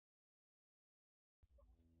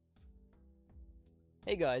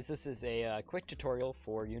Hey guys, this is a quick tutorial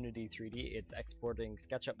for Unity3D. It's exporting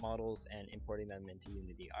SketchUp models and importing them into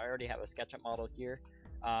Unity. I already have a SketchUp model here.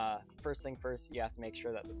 First thing first, you have to make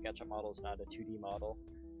sure that the SketchUp model is not a 2D model.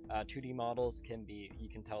 2D models you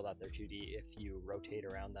can tell that they're 2D if you rotate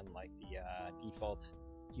around them like the default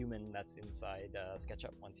human that's inside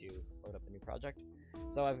SketchUp once you load up a new project.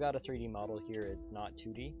 So I've got a 3D model here, it's not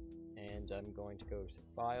 2D, and I'm going to go to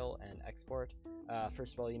File and Export.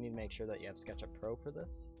 First of all, you need to make sure that you have SketchUp Pro for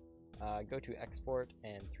this. Go to Export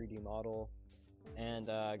and 3D Model, and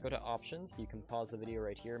go to Options. You can pause the video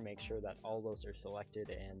right here, make sure that all those are selected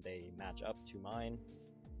and they match up to mine,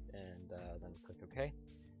 and then click OK.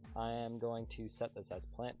 I am going to set this as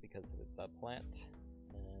plant because it's a plant,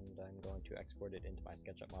 and I'm going to export it into my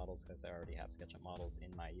SketchUp models because I already have SketchUp models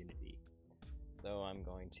in my Unity. So I'm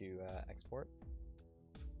going to export,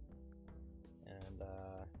 and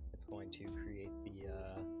it's going to create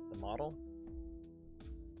the model.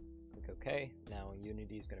 Click OK. Now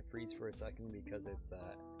Unity is going to freeze for a second because it's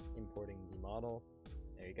importing the model.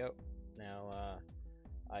 There you go. Now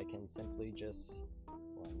I can simply just,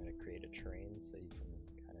 well, I'm going to create a train so you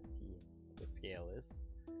can kind of see what the scale is.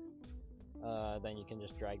 Then you can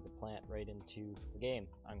just drag the plant right into the game.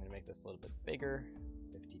 I'm going to make this a little bit bigger,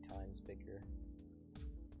 50 times bigger.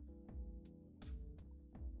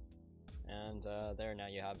 And there, now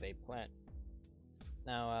you have a plant.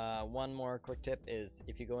 Now one more quick tip is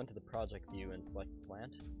if you go into the project view and select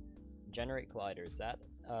plant, generate colliders. That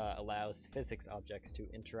allows physics objects to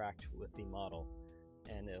interact with the model,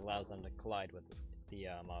 and it allows them to collide with the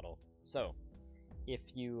model. So if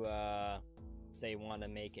you say want to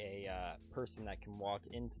make a person that can walk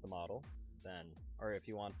into the model, then, or if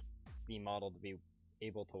you want the model to be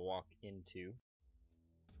able to walk into,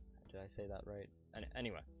 did I say that right?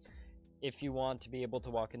 Anyway, if you want to be able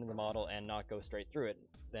to walk into the model and not go straight through it,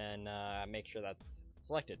 then make sure that's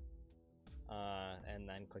selected. And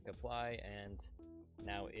then click apply, and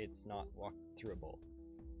now it's not walk-throughable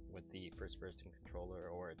with the first-person controller,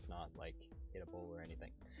 or it's not like hittable or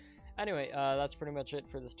anything. Anyway, that's pretty much it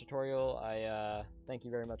for this tutorial. I thank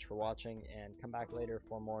you very much for watching, and come back later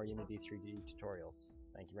for more Unity 3D tutorials.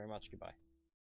 Thank you very much. Goodbye.